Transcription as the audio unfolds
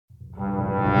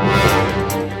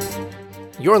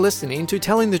You're listening to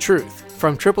Telling the Truth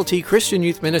from Triple T Christian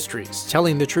Youth Ministries,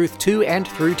 telling the truth to and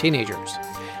through teenagers.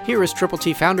 Here is Triple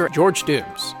T founder George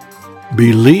Dooms.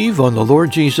 Believe on the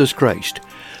Lord Jesus Christ.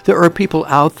 There are people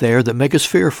out there that make us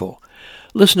fearful.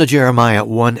 Listen to Jeremiah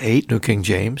 1:8, New King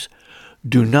James.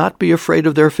 Do not be afraid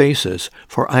of their faces,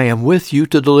 for I am with you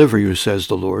to deliver you, says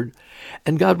the Lord.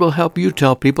 And God will help you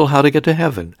tell people how to get to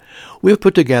heaven. We have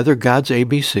put together God's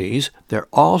ABCs. They're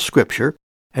all Scripture,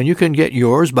 and you can get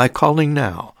yours by calling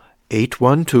now,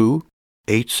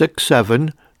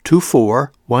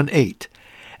 812-867-2418.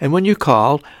 And when you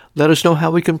call, let us know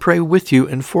how we can pray with you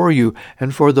and for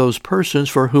those persons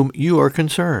for whom you are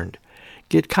concerned.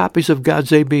 Get copies of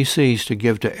God's ABCs to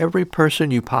give to every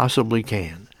person you possibly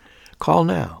can. Call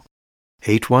now,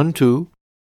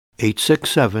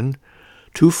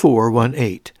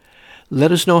 812-867-2418.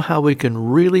 Let us know how we can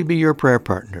really be your prayer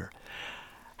partner,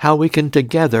 how we can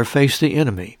together face the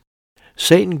enemy.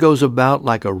 Satan goes about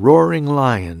like a roaring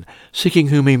lion, seeking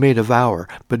whom he may devour,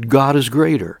 but God is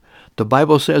greater. The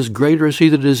Bible says, greater is he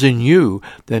that is in you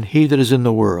than he that is in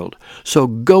the world. So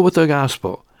go with the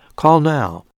gospel. Call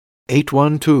now,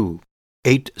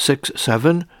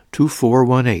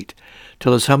 812-867-2418.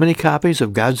 Tell us how many copies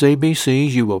of God's ABCs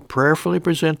you will prayerfully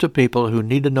present to people who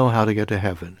need to know how to get to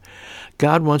heaven.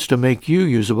 God wants to make you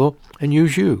usable and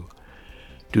use you.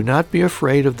 Do not be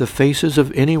afraid of the faces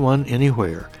of anyone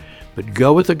anywhere, but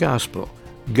go with the gospel.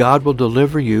 God will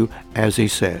deliver you as he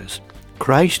says.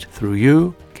 Christ, through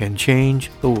you, can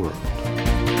change the world.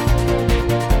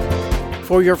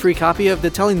 For your free copy of the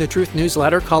Telling the Truth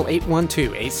newsletter, call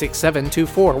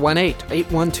 812-867-2418,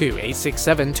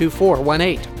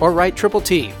 812-867-2418, or write Triple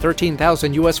T,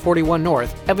 13,000 U.S. 41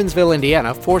 North, Evansville,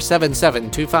 Indiana,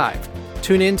 47725.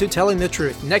 Tune in to Telling the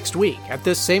Truth next week at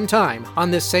this same time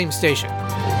on this same station.